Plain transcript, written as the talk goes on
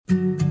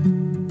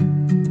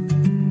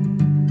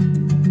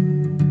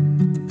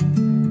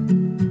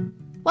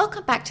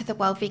back to the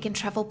World Vegan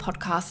Travel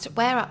Podcast,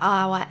 where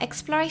our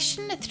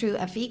exploration through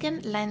a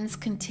vegan lens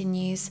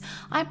continues.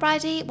 I'm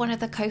Brighde, one of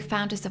the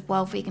co-founders of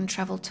World Vegan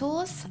Travel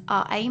Tours.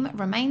 Our aim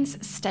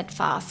remains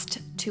steadfast: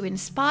 to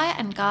inspire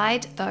and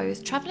guide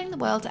those traveling the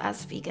world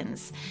as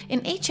vegans.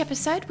 In each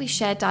episode, we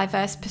share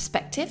diverse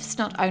perspectives,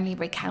 not only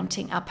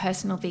recounting our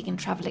personal vegan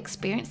travel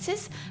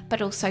experiences,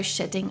 but also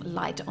shedding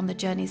light on the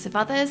journeys of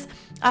others.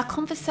 Our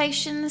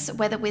conversations,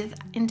 whether with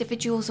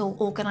individuals or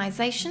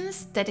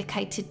organizations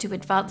dedicated to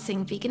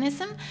advancing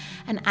veganism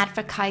and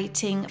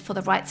advocating for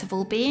the rights of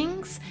all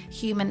beings,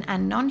 human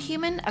and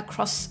non-human,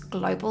 across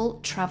global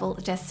travel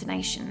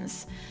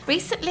destinations.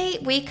 Recently,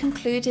 we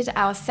concluded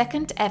our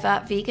second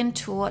ever vegan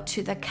tour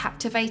to the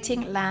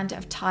captivating land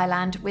of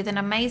Thailand with an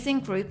amazing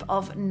group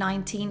of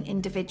 19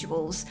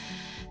 individuals.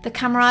 The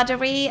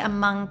camaraderie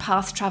among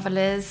past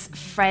travelers,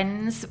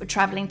 friends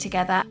traveling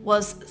together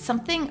was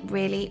something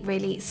really,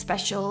 really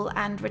special,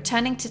 and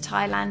returning to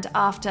Thailand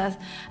after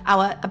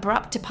our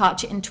abrupt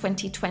departure in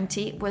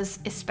 2020 was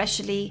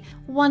especially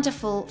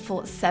wonderful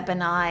for Seb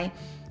and I.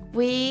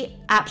 We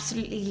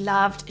absolutely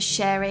loved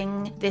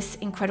sharing this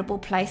incredible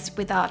place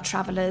with our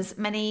travelers,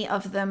 many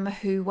of them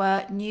who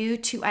were new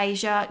to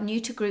Asia, new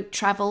to group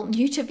travel,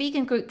 new to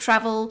vegan group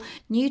travel,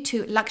 new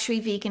to luxury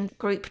vegan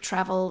group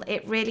travel.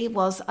 It really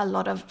was a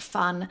lot of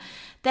fun.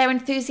 Their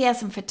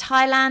enthusiasm for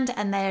Thailand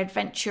and their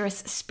adventurous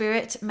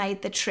spirit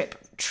made the trip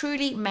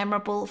truly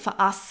memorable for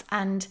us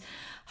and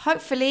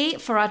hopefully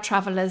for our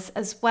travelers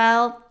as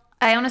well.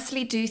 I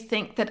honestly do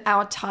think that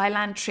our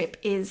Thailand trip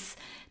is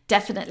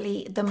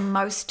definitely the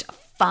most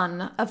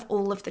fun of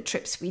all of the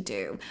trips we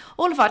do.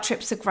 All of our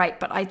trips are great,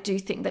 but I do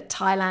think that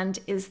Thailand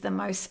is the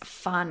most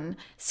fun.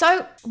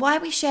 So why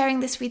are we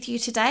sharing this with you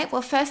today?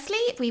 Well, firstly,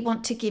 we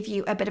want to give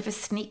you a bit of a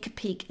sneak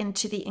peek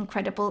into the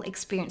incredible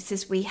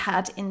experiences we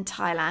had in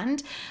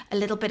Thailand, a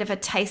little bit of a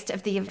taste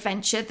of the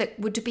adventure that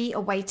would be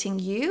awaiting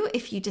you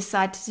if you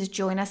decided to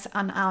join us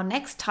on our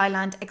next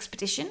Thailand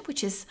expedition,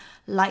 which is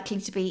likely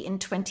to be in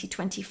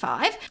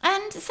 2025.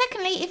 And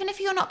secondly, even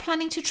if you're not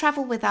planning to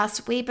travel with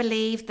us, we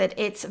believe that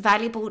it's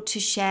valuable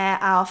to share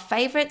our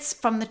favorites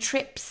from the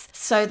trips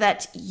so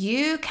that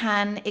you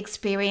can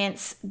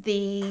experience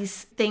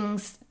these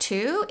things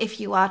too if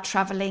you are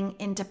traveling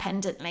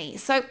independently.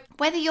 So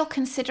whether you're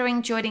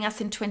considering joining us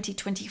in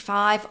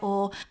 2025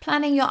 or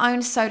planning your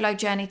own solo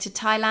journey to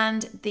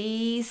Thailand,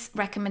 these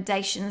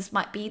recommendations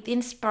might be the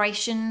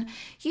inspiration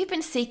you've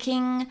been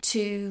seeking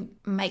to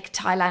make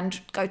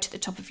Thailand go to the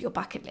top of your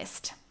bucket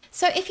list.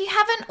 So if you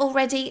haven't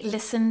already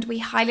listened, we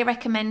highly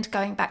recommend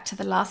going back to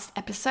the last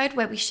episode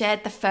where we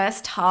shared the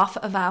first half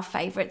of our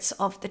favorites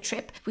of the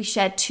trip. We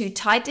shared 2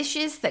 Thai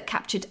dishes that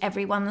captured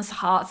everyone's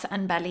hearts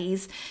and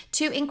bellies,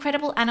 2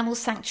 incredible animal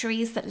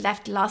sanctuaries that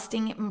left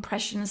lasting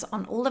impressions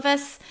on all of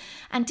us,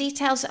 and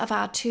details of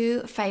our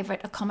 2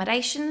 favorite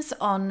accommodations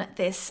on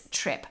this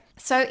trip.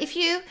 So if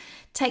you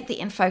take the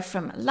info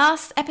from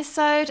last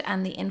episode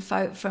and the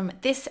info from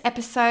this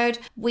episode,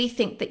 we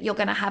think that you're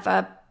going to have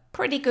a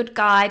pretty good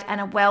guide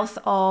and a wealth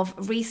of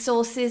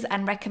resources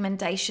and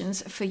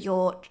recommendations for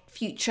your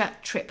future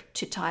trip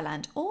to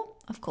Thailand. Or,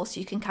 of course,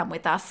 you can come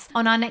with us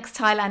on our next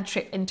Thailand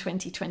trip in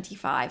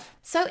 2025.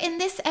 So in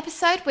this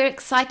episode, we're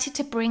excited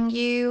to bring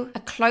you a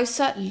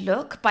closer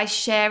look by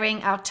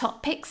sharing our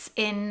top picks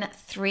in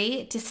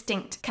 3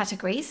 distinct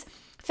categories.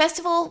 First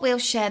of all, we'll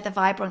share the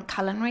vibrant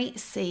culinary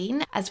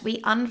scene as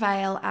we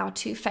unveil our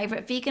 2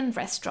 favorite vegan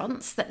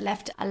restaurants that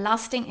left a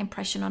lasting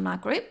impression on our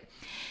group.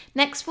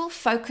 Next, we'll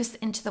focus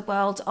into the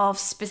world of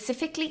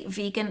specifically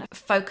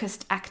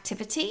vegan-focused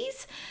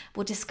activities.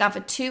 We'll discover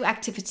 2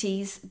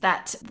 activities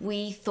that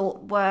we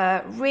thought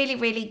were really,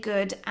 really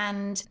good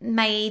and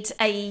made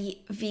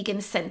a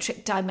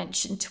vegan-centric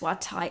dimension to our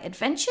Thai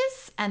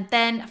adventures. And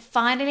then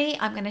finally,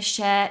 I'm going to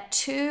share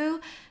 2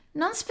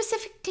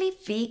 non-specifically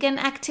vegan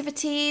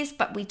activities,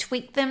 but we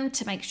tweaked them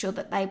to make sure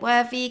that they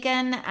were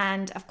vegan.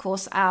 And of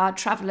course, our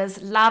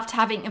travelers loved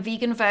having a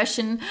vegan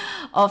version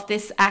of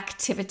this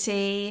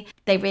activity.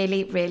 They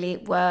really, really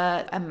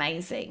were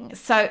amazing.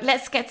 So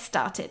let's get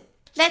started.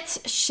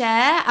 Let's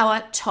share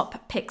our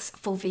top picks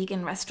for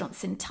vegan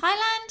restaurants in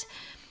Thailand.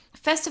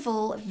 First of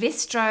all,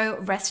 Bistro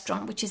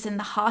Restaurant, which is in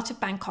the heart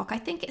of Bangkok. I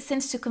think it's in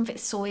Sukhumvit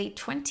Soi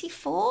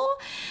 24.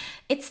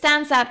 It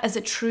stands out as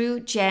a true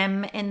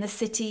gem in the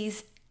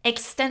city's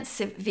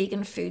extensive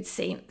vegan food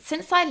scene.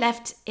 Since I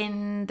left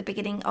in the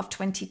beginning of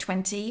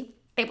 2020,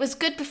 it was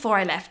good before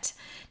I left.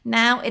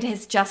 Now it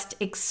has just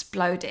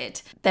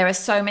exploded. There are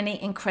so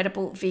many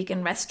incredible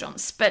vegan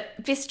restaurants,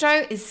 but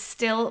Bistro is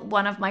still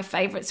one of my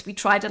favorites. We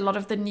tried a lot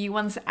of the new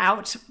ones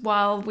out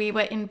while we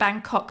were in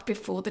Bangkok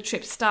before the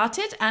trip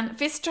started, and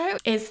Bistro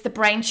is the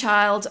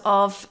brainchild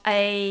of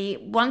a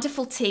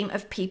wonderful team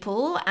of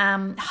people.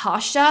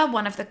 Harsha,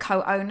 one of the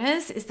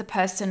co-owners, is the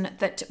person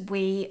that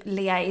we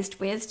liaised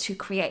with to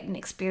create an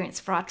experience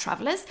for our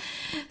travelers.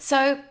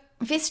 So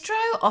Bistro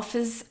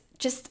offers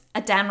just a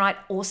downright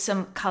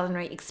awesome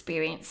culinary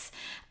experience.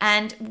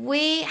 And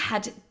we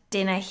had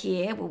dinner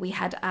here where we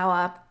had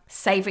our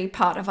savory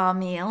part of our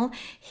meal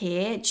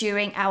here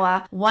during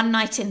our one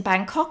night in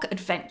Bangkok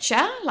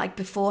adventure. Like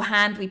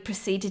beforehand, we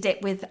preceded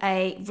it with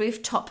a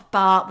rooftop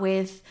bar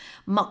with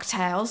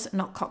mocktails,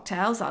 not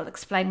cocktails. I'll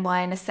explain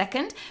why in a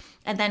second.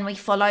 And then we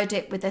followed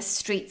it with a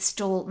street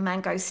stall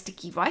mango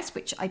sticky rice,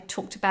 which I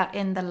talked about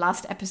in the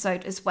last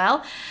episode as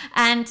well.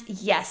 And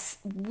yes,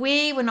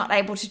 we were not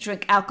able to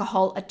drink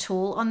alcohol at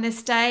all on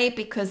this day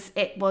because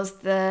it was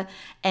the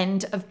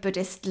end of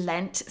Buddhist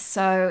Lent.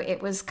 So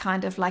it was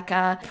kind of like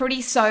a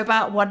pretty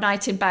sober one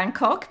night in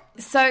Bangkok.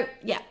 So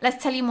yeah,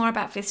 let's tell you more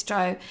about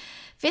Bistro.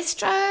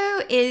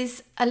 Bistro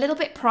is a little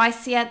bit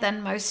pricier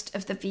than most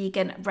of the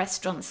vegan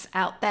restaurants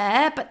out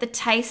there, but the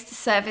taste,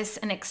 service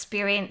and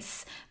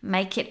experience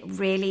make it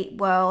really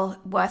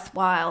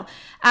worthwhile.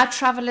 Our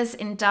travelers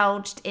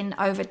indulged in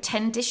over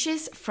 10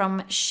 dishes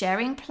from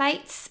sharing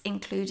plates,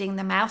 including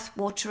the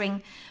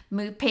mouth-watering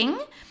mu ping.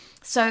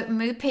 So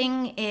mu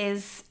ping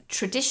is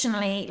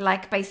traditionally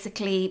like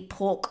basically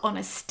pork on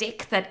a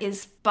stick that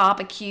is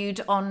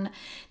barbecued on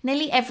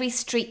nearly every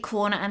street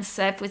corner and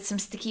served with some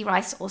sticky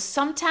rice or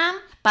somtam.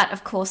 But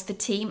of course, the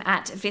team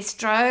at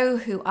Bistro,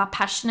 who are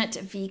passionate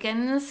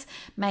vegans,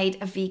 made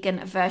a vegan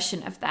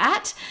version of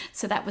that.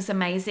 So that was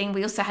amazing.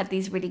 We also had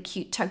these really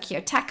cute Tokyo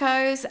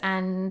tacos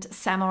and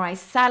samurai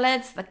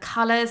salads. The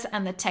colors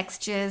and the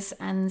textures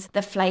and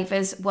the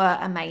flavors were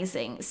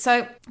amazing.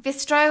 So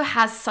Bistro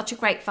has such a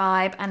great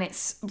vibe and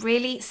it's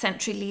really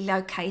centrally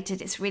located.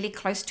 It's really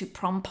close to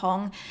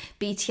Prompong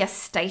BTS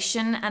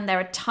station, and there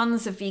are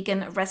tons of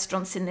vegan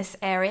restaurants in this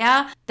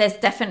area. There's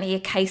definitely a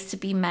case to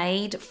be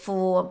made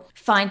for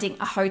finding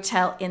a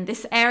hotel in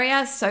this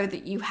area so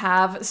that you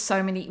have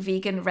so many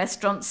vegan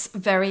restaurants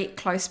very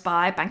close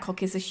by.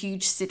 Bangkok is a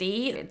huge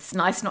city. It's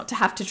nice not to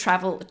have to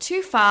travel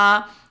too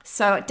far.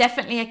 So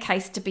definitely a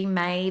case to be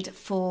made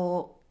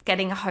for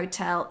getting a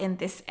hotel in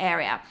this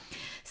area.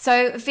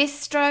 So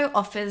Bistro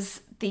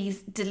offers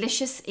these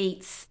delicious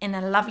eats in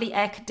a lovely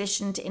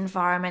air-conditioned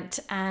environment,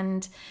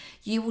 and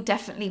you will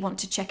definitely want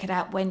to check it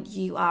out when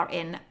you are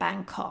in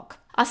Bangkok.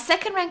 Our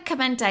second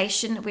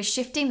recommendation, we're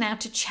shifting now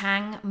to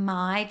Chiang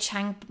Mai.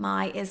 Chiang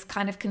Mai is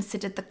kind of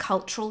considered the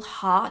cultural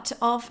heart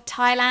of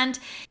Thailand.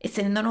 It's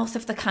in the north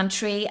of the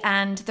country,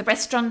 and the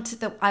restaurant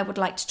that I would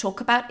like to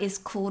talk about is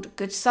called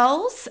Good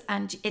Souls,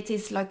 and it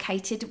is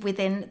located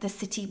within the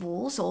city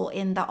walls or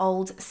in the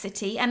old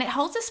city, and it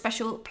holds a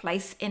special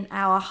place in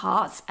our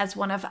hearts as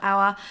one of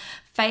our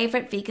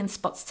favorite vegan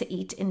spots to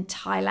eat in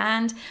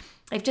Thailand.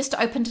 They've just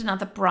opened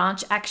another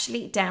branch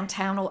actually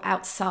downtown or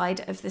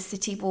outside of the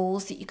city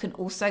walls that you can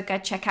also go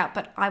check out,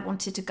 but I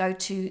wanted to go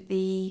to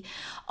the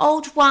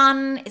old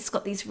one. It's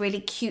got these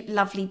really cute,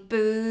 lovely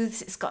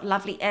booths. It's got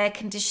lovely air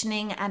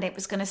conditioning, and it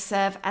was going to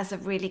serve as a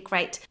really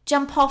great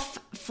jump off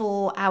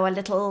for our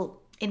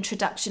little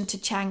introduction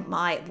to Chiang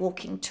Mai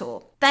walking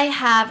tour. They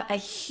have a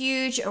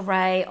huge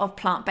array of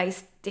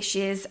plant-based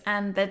dishes,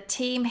 and the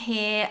team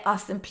here are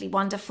simply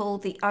wonderful.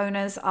 The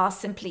owners are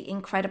simply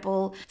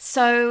incredible.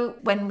 So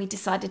when we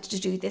decided to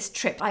do this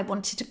trip, I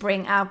wanted to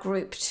bring our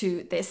group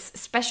to this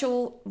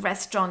special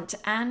restaurant,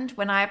 and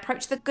when I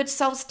approached the Good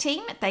Souls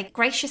team, they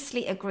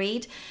graciously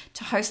agreed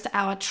to host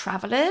our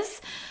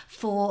travelers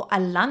for a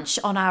lunch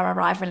on our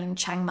arrival in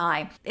Chiang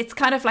Mai. It's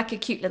kind of like a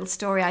cute little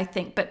story, I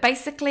think, but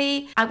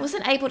basically I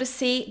wasn't able to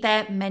see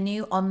their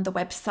menu on the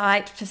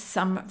website for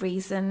some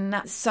reason,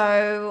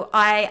 so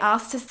I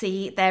asked to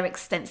see their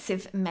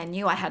extensive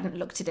menu. I hadn't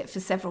looked at it for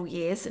several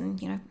years,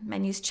 and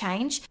menus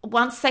change.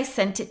 Once they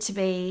sent it to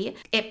me,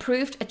 it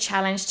proved a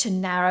challenge to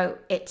narrow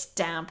it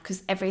down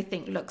because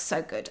everything looks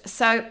so good.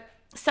 So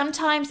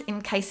sometimes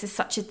in cases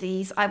such as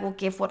these, I will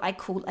give what I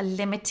call a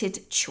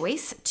limited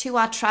choice to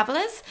our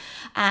travelers,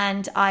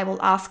 and I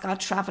will ask our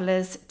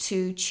travelers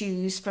to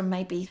choose from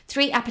maybe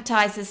 3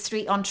 appetizers,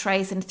 3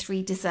 entrees and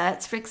 3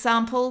 desserts, for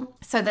example,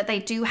 so that they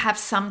do have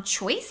some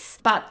choice.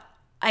 But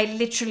I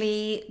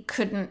literally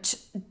couldn't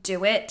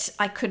do it.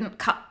 I couldn't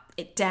cut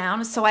it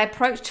down. So I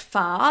approached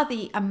Far,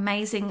 the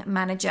amazing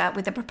manager,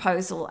 with a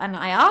proposal, and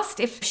I asked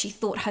if she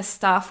thought her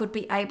staff would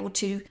be able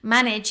to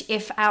manage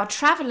if our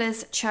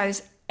travelers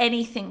chose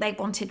anything they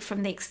wanted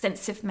from the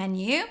extensive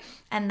menu,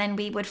 and then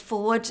we would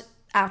forward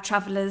our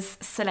travelers'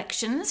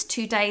 selections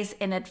 2 days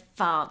in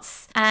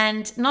advance.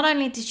 And not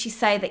only did she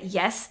say that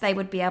yes, they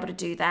would be able to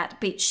do that,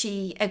 but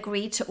she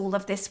agreed to all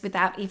of this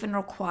without even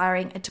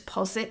requiring a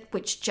deposit,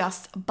 which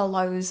just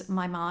blows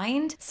my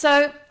mind.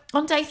 So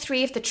on day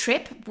 3 of the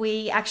trip,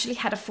 we actually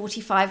had a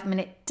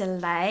 45-minute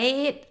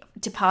delay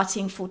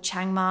departing for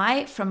Chiang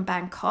Mai from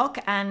Bangkok,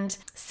 and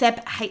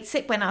Seb hates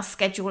it when our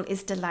schedule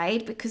is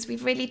delayed because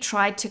we've really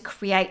tried to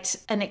create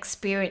an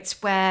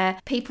experience where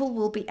people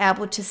will be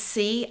able to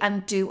see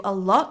and do a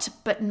lot,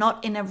 but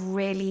not in a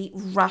really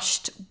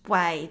rushed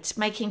way,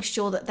 making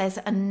sure that there's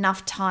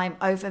enough time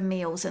over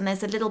meals and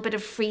there's a little bit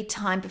of free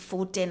time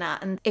before dinner.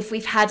 And if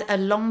we've had a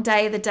long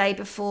day the day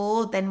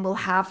before, then we'll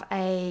have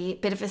a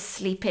bit of a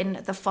sleep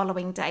in the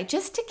following day,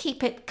 just to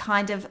keep it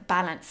kind of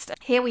balanced.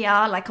 Here we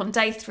are, like on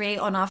day 3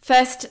 on our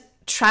first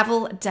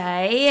travel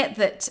day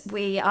that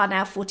we are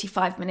now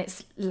 45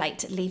 minutes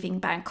late leaving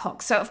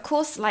Bangkok. So of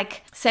course,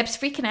 like, Seb's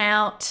freaking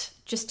out,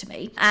 just to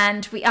me,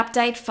 and we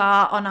update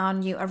far on our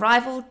new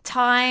arrival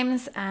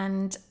times,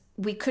 and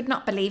we could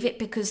not believe it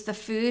because the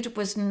food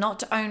was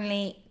not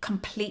only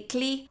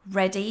completely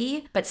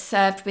ready, but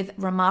served with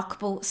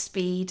remarkable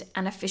speed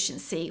and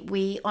efficiency.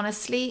 We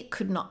honestly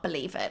could not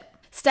believe it.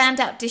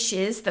 Standout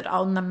dishes that are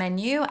on the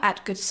menu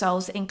at Good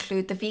Souls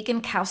include the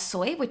vegan khao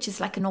soi, which is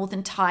like a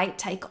northern Thai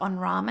take on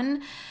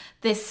ramen.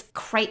 This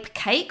crepe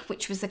cake,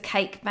 which was a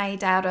cake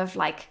made out of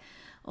like,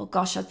 oh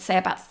gosh, I'd say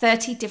about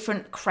 30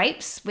 different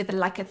crepes with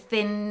like a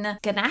thin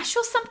ganache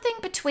or something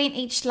between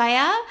each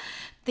layer.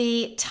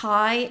 The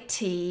Thai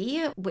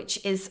tea,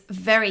 which is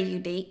very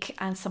unique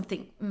and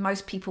something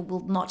most people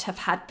will not have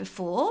had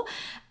before.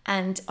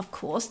 And of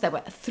course, there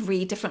were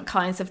 3 different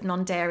kinds of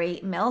non-dairy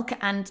milk,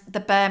 and the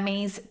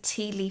Burmese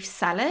tea leaf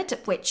salad,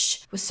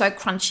 which was so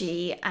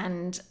crunchy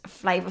and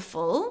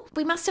flavorful.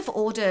 We must have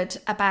ordered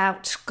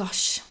about,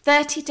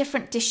 30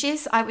 different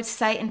dishes, I would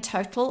say in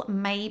total,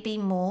 maybe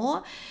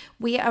more.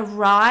 We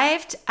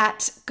arrived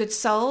at Good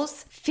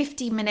Souls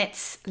 50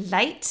 minutes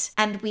late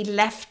and we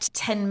left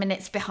 10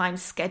 minutes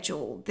behind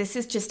schedule. This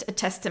is just a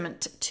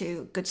testament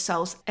to Good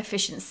Souls'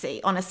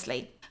 efficiency,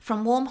 honestly.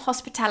 From warm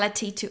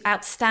hospitality to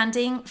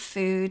outstanding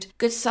food,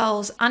 Good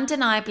Souls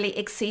undeniably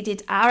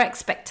exceeded our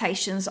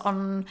expectations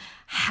on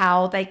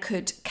how they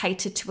could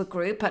cater to a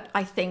group. But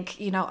I think,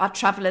 our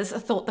travelers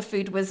thought the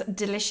food was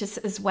delicious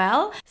as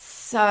well.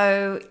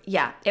 So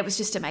yeah, it was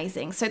just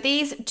amazing. So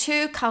these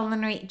 2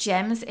 culinary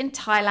gems in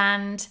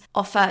Thailand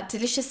offer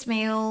delicious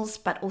meals,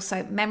 but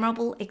also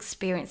memorable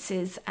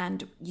experiences,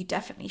 and you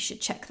definitely should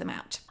check them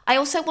out. I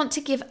also want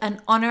to give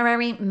an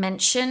honorary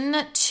mention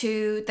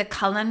to the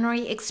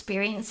culinary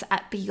experience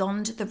at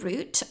Beyond the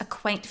Route, a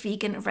quaint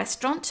vegan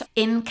restaurant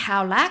in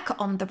Khao Lak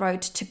on the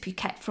road to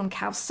Phuket from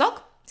Khao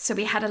Sok. So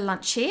we had a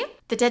lunch here.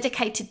 The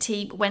dedicated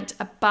team went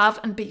above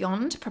and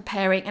beyond,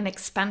 preparing an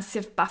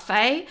expansive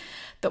buffet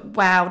that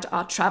wowed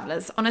our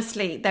travelers.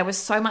 Honestly, there was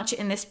so much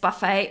in this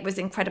buffet. It was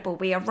incredible.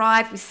 We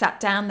arrived, we sat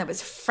down, there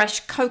was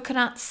fresh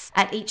coconuts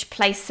at each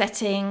place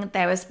setting.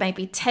 There was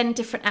maybe 10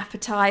 different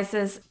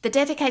appetizers. The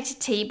dedicated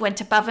team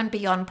went above and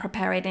beyond,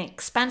 preparing an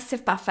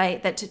expansive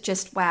buffet that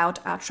just wowed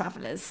our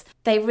travelers.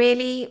 They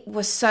really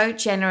were so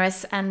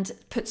generous and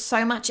put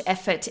so much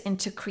effort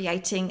into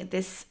creating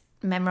this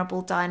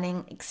memorable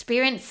dining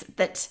experience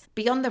that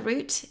Beyond the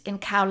Route in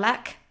Khao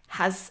Lak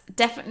has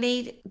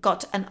definitely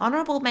got an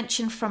honorable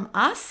mention from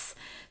us.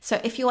 So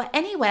if you are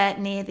anywhere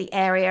near the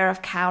area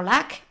of Khao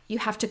Lak, you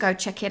have to go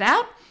check it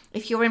out.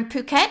 If you're in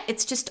Phuket,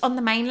 it's just on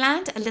the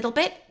mainland a little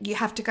bit. You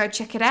have to go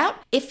check it out.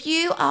 If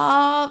you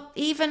are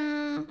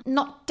even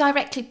not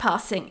directly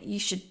passing, you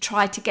should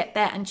try to get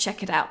there and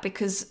check it out,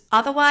 because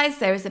otherwise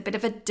there is a bit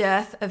of a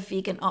dearth of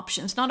vegan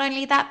options. Not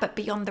only that, but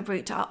Beyond the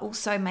Route are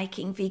also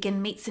making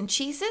vegan meats and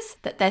cheeses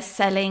that they're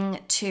selling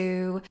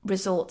to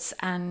resorts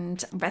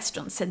and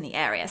restaurants in the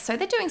area. So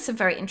they're doing some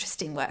very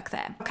interesting work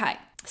there. Okay.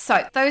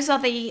 So those are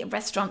the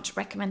restaurant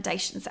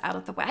recommendations out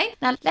of the way.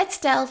 Now let's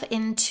delve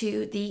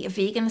into the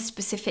vegan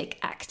specific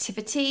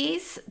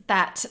activities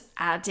that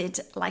added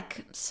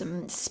like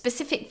some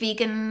specific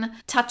vegan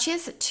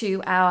touches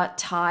to our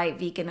Thai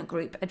vegan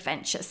group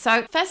adventure.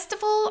 So first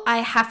of all,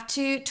 I have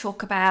to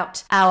talk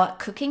about our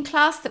cooking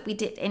class that we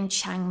did in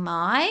Chiang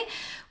Mai.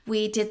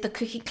 We did the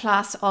cooking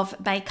class of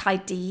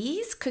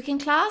Brighde's cooking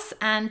class,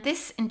 and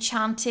this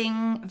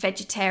enchanting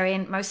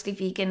vegetarian, mostly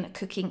vegan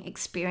cooking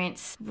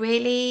experience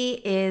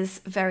really is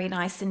very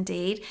nice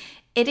indeed.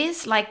 It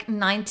is like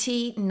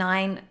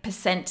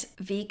 99%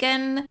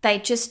 vegan. They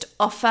just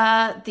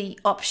offer the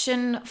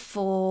option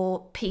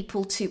for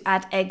people to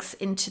add eggs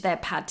into their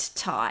pad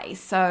thai.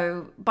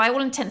 So by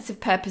all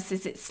intensive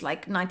purposes, it's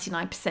like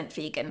 99%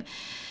 vegan.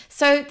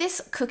 So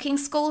this cooking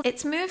school,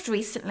 it's moved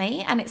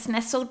recently and it's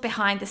nestled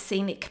behind the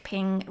scenic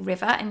Ping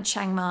River in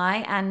Chiang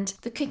Mai. And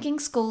the cooking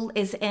school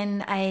is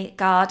in a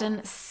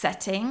garden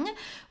setting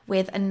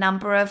with a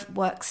number of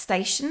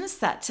workstations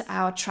that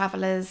our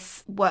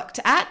travelers worked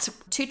at.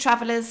 2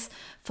 travelers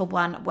for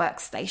 1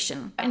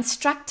 workstation.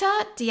 Instructor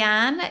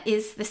Diane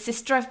is the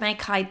sister of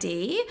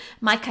Brighde.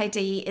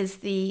 Brighde is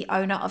the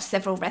owner of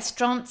several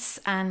restaurants,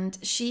 and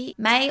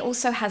May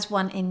also has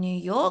one in New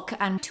York,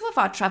 and 2 of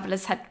our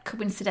travelers had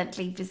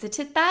coincidentally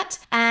visited that,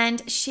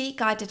 and she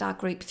guided our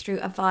group through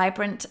a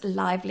vibrant,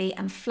 lively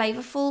and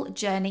flavorful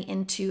journey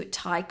into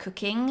Thai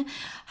cooking.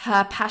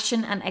 Her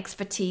passion and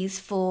expertise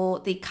for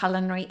the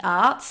culinary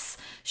arts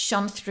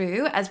shone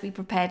through as we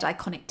prepared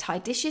iconic Thai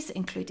dishes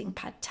including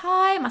pad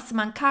thai,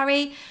 massaman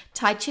curry,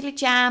 Thai chili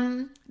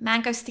jam,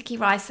 mango sticky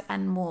rice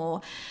and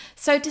more.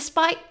 So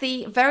despite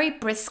the very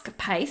brisk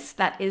pace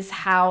that is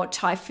how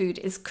Thai food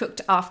is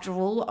cooked after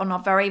all on a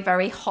very,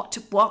 very hot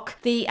wok,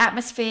 the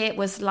atmosphere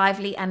was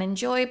lively and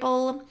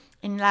enjoyable,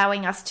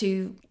 allowing us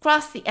to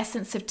grasp the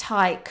essence of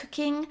Thai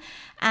cooking.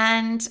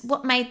 And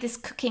what made this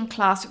cooking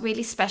class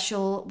really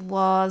special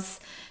was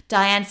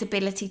Diane's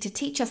ability to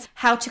teach us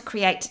how to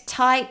create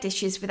Thai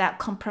dishes without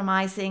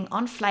compromising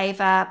on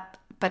flavor,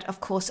 but of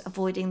course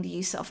avoiding the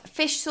use of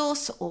fish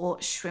sauce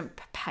or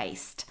shrimp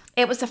paste.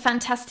 It was a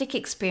fantastic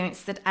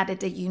experience that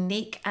added a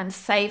unique and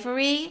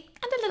savoury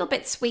and a little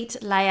bit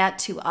sweet layer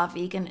to our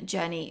vegan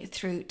journey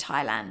through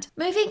Thailand.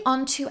 Moving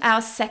on to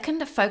our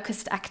second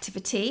focused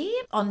activity.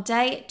 On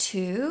day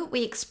 2,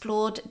 we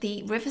explored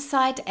the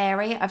riverside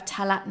area of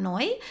Talat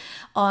Noi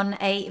on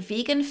a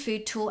vegan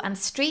food tour and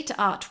street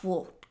art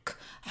walk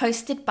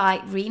hosted by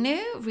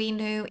Renu.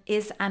 Renu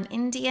is an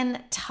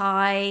Indian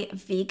Thai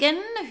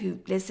vegan who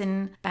lives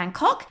in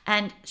Bangkok,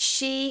 and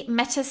she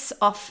met us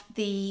off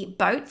the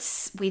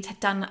boats. We'd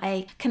done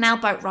a canal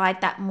boat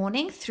ride that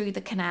morning through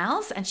the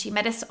canals, and she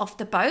met us off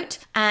the boat,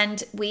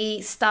 and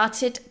we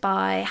started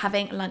by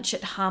having lunch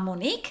at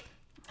Harmonique.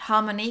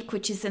 Harmonique,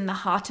 which is in the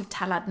heart of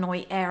Talat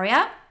Noi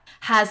area,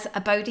 has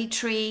a Bodhi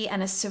tree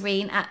and a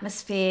serene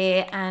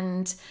atmosphere,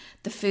 and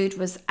the food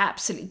was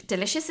absolutely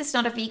delicious. It's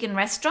not a vegan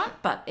restaurant,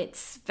 but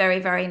it's very,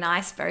 very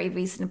nice, very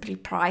reasonably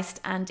priced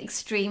and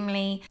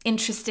extremely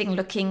interesting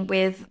looking,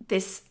 with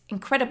this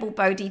incredible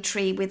Bodhi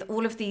tree with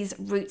all of these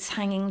roots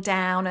hanging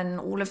down and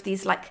all of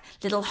these like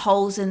little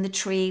holes in the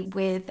tree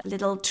with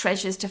little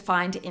treasures to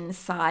find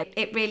inside.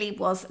 It really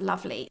was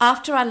lovely.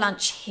 After our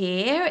lunch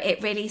here,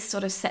 it really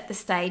sort of set the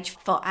stage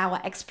for our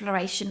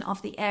exploration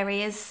of the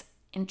area's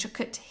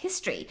intricate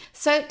history.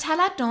 So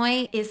Talat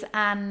Noi is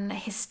an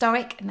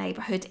historic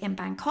neighborhood in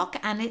Bangkok,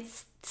 and it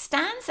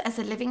stands as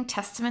a living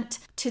testament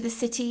to the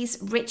city's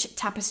rich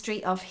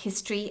tapestry of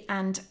history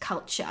and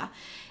culture.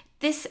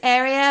 This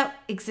area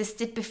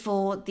existed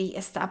before the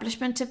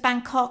establishment of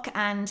Bangkok,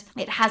 and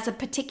it has a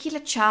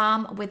particular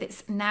charm with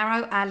its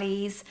narrow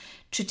alleys,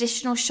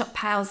 traditional shop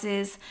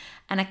houses,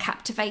 and a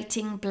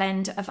captivating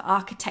blend of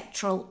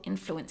architectural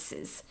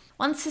influences.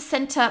 Once a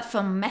centre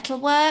for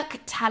metalwork,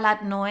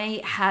 Talat Noi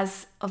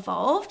has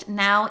evolved,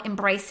 now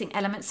embracing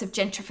elements of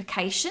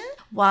gentrification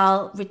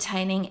while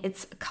retaining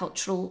its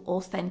cultural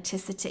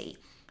authenticity.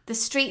 The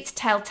streets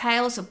tell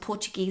tales of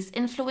Portuguese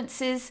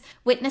influences,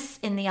 witnessed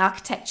in the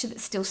architecture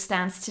that still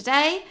stands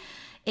today.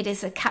 It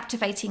is a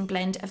captivating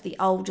blend of the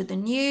old and the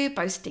new,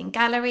 boasting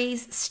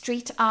galleries,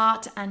 street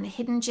art, and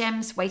hidden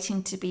gems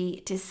waiting to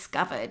be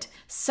discovered.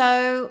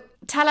 So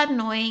Talat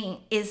Noi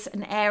is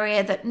an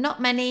area that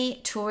not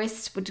many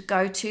tourists would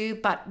go to,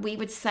 but we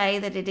would say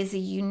that it is a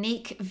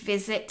unique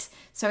visit.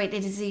 So it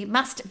is a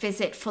must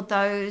visit for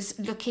those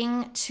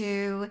looking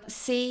to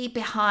see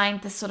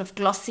behind the sort of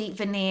glossy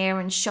veneer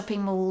and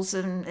shopping malls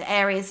and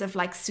areas of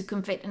like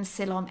Sukhumvit and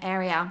Ceylon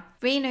area.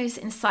 Renu's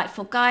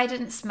insightful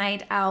guidance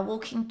made our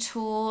walking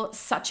tour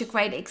such a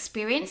great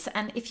experience,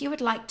 and if you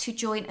would like to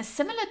join a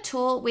similar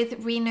tour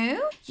with Renu,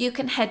 you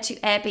can head to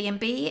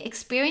Airbnb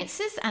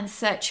Experiences and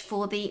search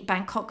for the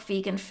Bangkok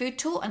Vegan Food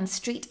Tour and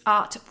Street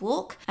Art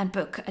Walk and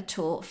book a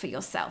tour for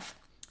yourself.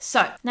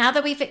 So now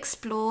that we've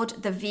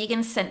explored the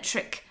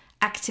vegan-centric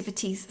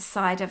activities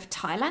side of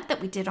Thailand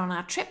that we did on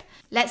our trip,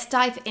 let's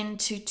dive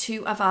into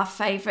 2 of our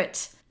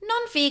favourite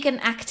non-vegan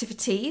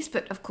activities,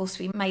 but of course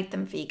we made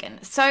them vegan.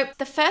 So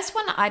the first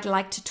one I'd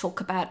like to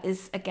talk about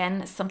is,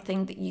 again,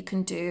 something that you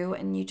can do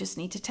and you just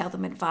need to tell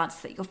them in advance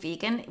that you're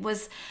vegan. It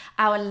was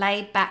our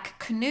laid-back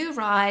canoe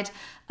ride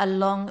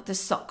along the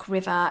Sok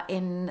River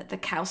in the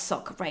Khao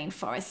Sok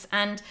rainforest.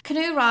 And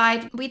canoe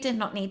ride, we did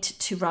not need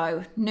to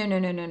row.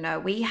 No.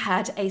 We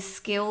had a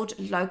skilled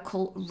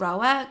local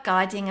rower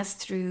guiding us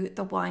through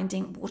the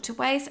winding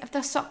waterways of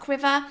the Sok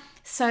River.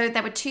 So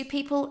there were 2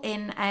 people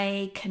in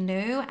a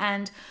canoe,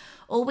 and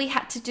all we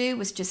had to do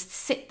was just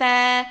sit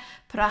there,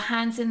 put our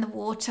hands in the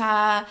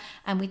water,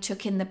 and we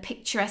took in the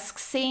picturesque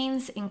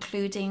scenes,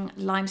 including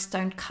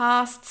limestone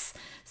casts,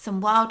 some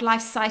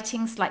wildlife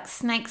sightings like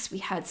snakes. We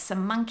heard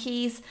some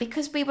monkeys.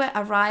 Because we were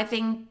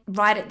arriving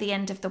right at the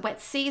end of the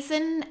wet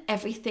season,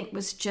 everything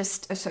was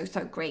just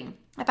so green.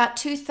 About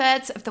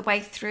 2/3 of the way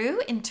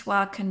through into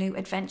our canoe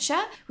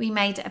adventure, we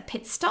made a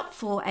pit stop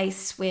for a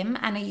swim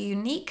and a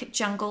unique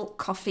jungle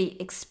coffee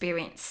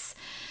experience.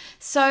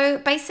 So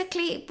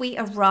basically we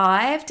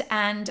arrived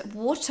and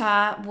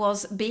water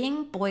was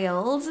being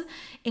boiled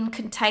in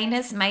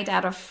containers made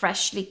out of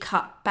freshly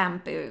cut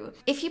bamboo.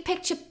 If you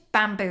picture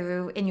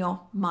bamboo in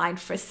your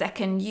mind for a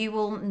second, you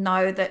will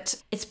know that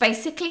it's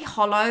basically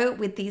hollow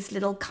with these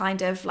little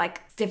kind of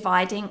like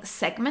dividing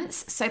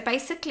segments. So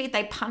basically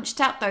they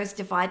punched out those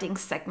dividing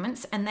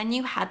segments, and then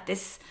you had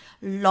this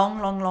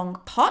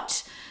long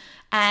pot,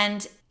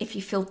 and if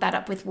you filled that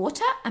up with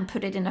water and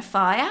put it in a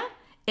fire,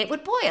 it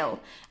would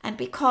boil. And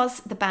because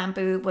the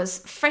bamboo was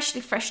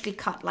freshly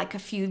cut like a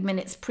few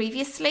minutes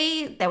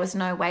previously, there was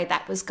no way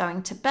that was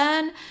going to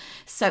burn.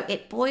 So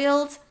it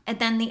boiled, and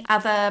then the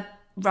other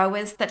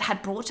rowers that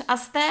had brought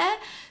us there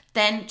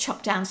then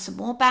chopped down some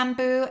more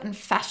bamboo and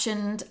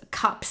fashioned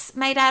cups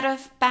made out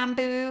of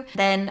bamboo.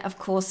 Then, of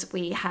course,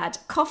 we had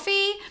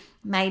coffee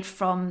made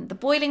from the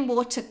boiling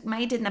water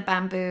made in the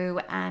bamboo,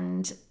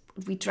 and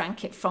we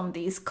drank it from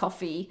these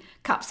coffee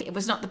cups. It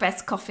was not the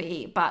best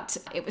coffee, but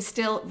it was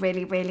still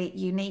really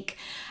unique.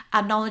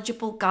 Our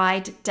knowledgeable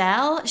guide,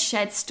 Del,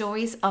 shared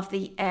stories of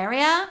the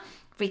area,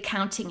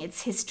 recounting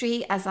its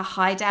history as a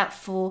hideout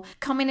for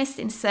communist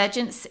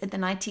insurgents in the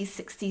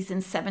 1960s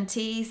and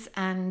 70s.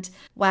 And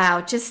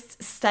wow,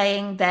 just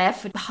staying there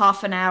for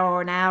half an hour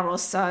or an hour or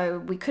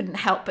so, we couldn't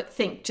help but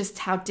think just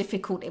how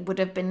difficult it would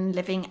have been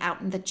living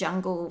out in the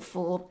jungle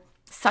for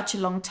such a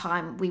long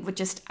time. We were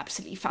just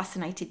absolutely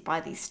fascinated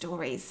by these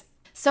stories.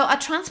 So our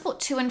transport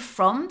to and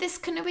from this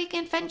canoeing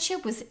adventure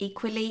was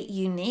equally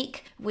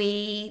unique.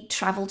 We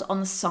travelled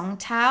on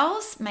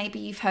songtaos. Maybe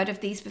you've heard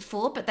of these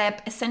before, but they're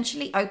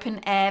essentially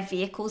open air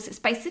vehicles. It's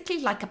basically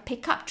like a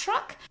pickup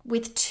truck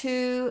with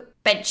 2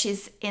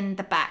 benches in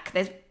the back.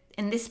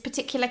 In this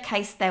particular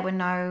case, there were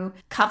no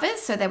covers,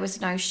 so there was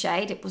no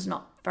shade. It was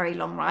not a very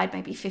long ride,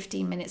 maybe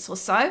 15 minutes or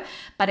so,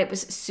 but it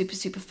was super,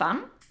 super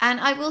fun. And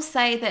I will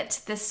say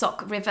that the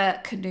Sock River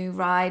canoe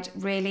ride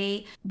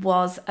really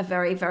was a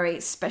very, very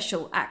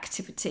special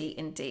activity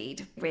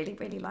indeed. Really,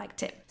 really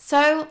liked it.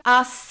 So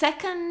our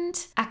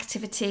second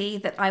activity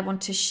that I want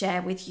to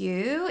share with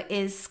you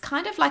is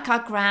kind of like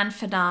our grand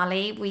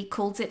finale. We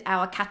called it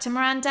our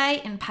catamaran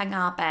day in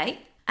Pangar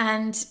Bay.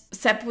 And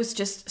Seb was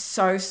just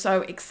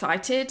so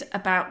excited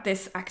about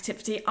this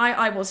activity.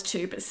 I was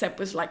too, but Seb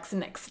was like the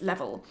next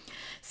level.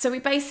 So we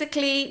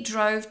basically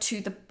drove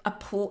to a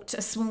port,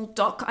 a small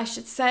dock, I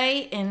should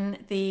say, in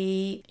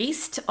the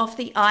east of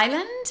the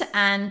island,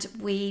 and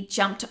we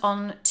jumped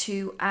on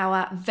to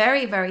our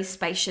very, very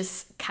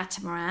spacious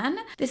catamaran.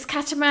 This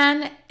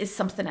catamaran is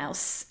something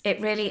else.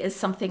 It really is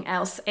something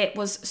else. It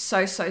was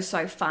so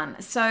fun.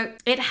 So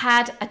it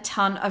had a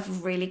ton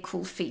of really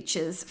cool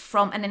features,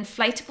 from an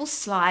inflatable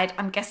slide,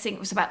 I'm guessing it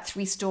was about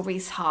 3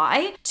 stories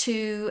high,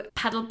 to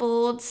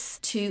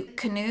paddleboards, to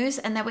canoes,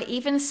 and there were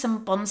even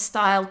some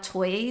Bond-style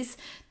toys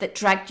that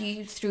dragged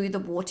you through the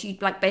water.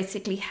 You'd like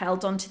basically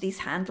held onto these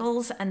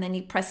handles and then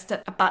you pressed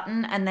a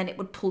button and then it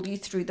would pull you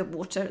through the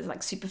water. It was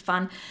like super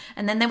fun.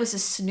 And then there was a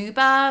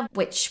snoober,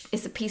 which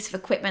is a piece of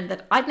equipment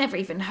that I'd never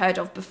even heard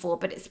of before,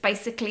 but it's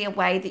basically a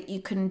way that you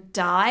can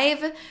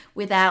dive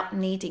without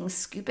needing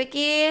scuba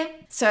gear.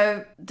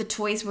 So the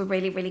toys were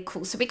really, really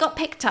cool. So we got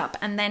picked up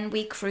and then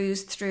we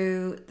cruised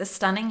through the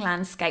stunning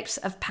landscapes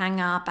of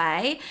Pangar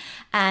Bay,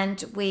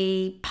 and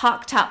we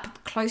parked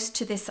up close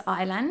to this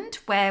island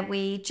where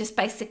we just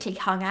basically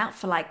hung out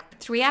for like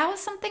 3 hours,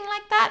 something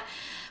like that.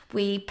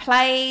 We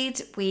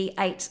played, we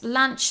ate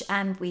lunch,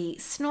 and we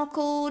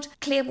snorkeled.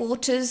 Clear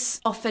waters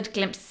offered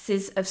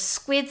glimpses of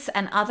squids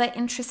and other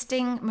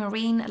interesting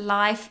marine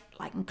life,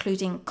 like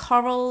including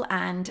coral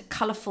and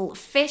colourful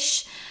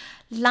fish.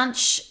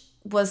 Lunch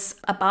was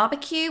a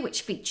barbecue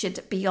which featured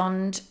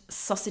beyond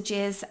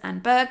sausages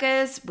and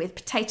burgers with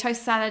potato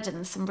salad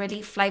and some really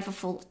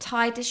flavourful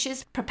Thai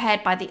dishes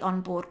prepared by the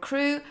onboard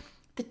crew.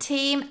 The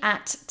team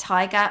at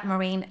Tiger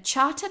Marine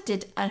Charter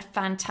did a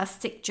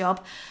fantastic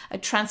job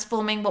at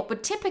transforming what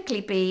would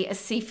typically be a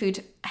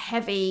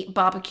seafood-heavy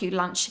barbecue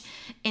lunch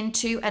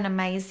into an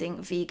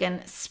amazing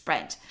vegan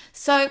spread.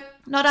 So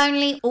not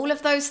only all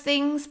of those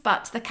things,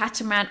 but the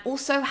catamaran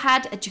also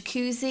had a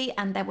jacuzzi,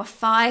 and there were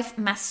 5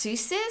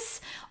 masseuses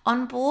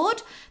on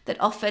board that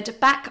offered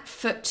back,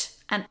 foot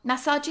and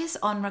massages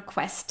on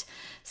request.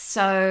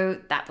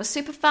 So that was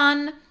super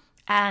fun.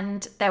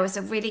 And there was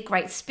a really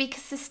great speaker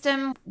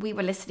system. We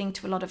were listening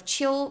to a lot of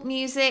chill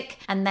music.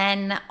 And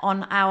then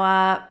on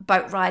our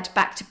boat ride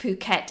back to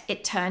Phuket,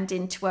 it turned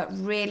into a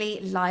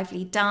really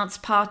lively dance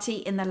party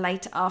in the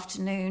late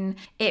afternoon.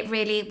 It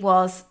really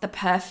was the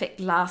perfect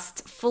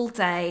last full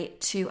day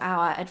to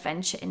our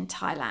adventure in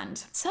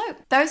Thailand. So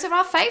those are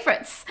our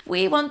favorites.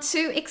 We want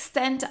to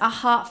extend a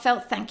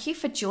heartfelt thank you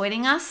for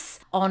joining us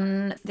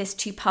on this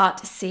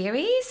 2-part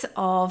series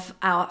of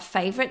our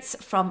favorites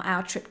from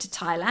our trip to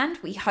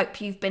Thailand. We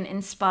hope you've been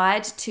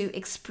inspired to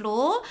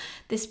explore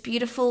this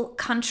beautiful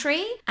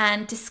country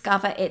and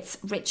discover its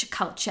rich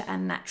culture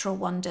and natural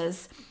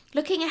wonders.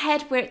 Looking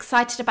ahead, we're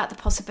excited about the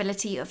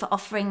possibility of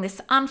offering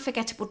this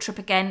unforgettable trip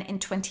again in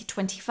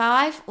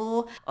 2025,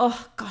 or,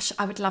 oh gosh,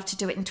 I would love to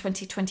do it in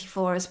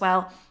 2024 as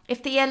well.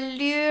 If the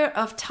allure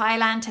of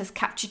Thailand has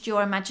captured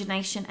your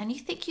imagination and you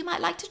think you might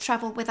like to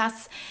travel with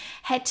us,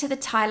 head to the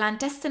Thailand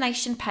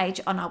destination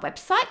page on our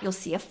website. You'll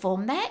see a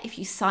form there. If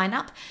you sign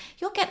up,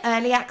 you'll get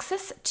early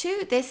access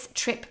to this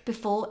trip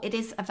before it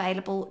is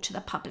available to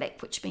the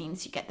public, which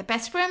means you get the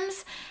best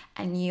rooms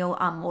and you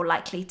are more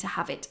likely to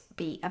have it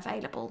be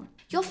available.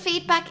 Your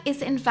feedback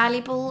is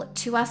invaluable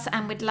to us,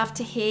 and we'd love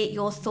to hear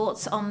your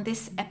thoughts on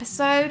this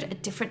episode, a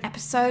different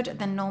episode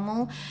than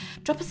normal.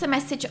 Drop us a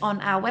message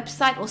on our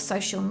website or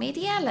social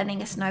media,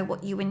 letting us know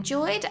what you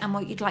enjoyed and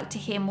what you'd like to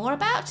hear more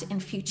about in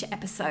future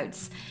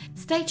episodes.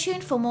 Stay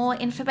tuned for more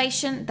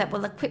information that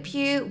will equip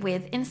you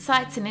with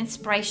insights and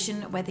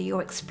inspiration, whether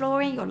you're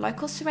exploring your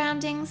local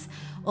surroundings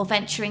or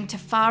venturing to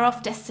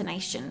far-off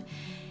destination.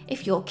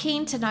 If you're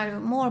keen to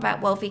know more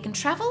about Well Vegan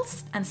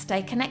Travels and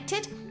stay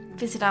connected,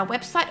 visit our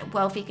website at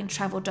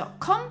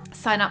wellvegantravel.com.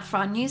 Sign up for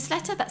our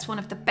newsletter. That's one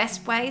of the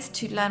best ways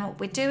to learn what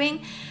we're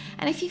doing.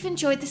 And if you've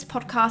enjoyed this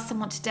podcast and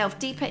want to delve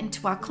deeper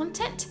into our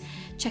content,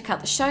 check out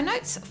the show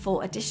notes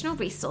for additional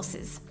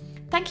resources.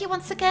 Thank you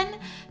once again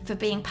for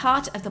being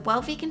part of the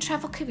Well Vegan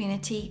Travel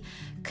community.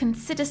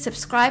 Consider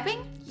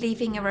subscribing,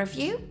 leaving a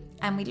review,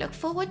 and we look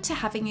forward to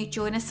having you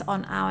join us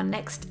on our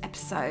next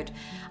episode.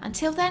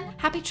 Until then,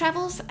 happy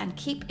travels and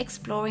keep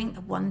exploring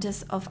the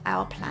wonders of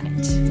our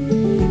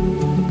planet.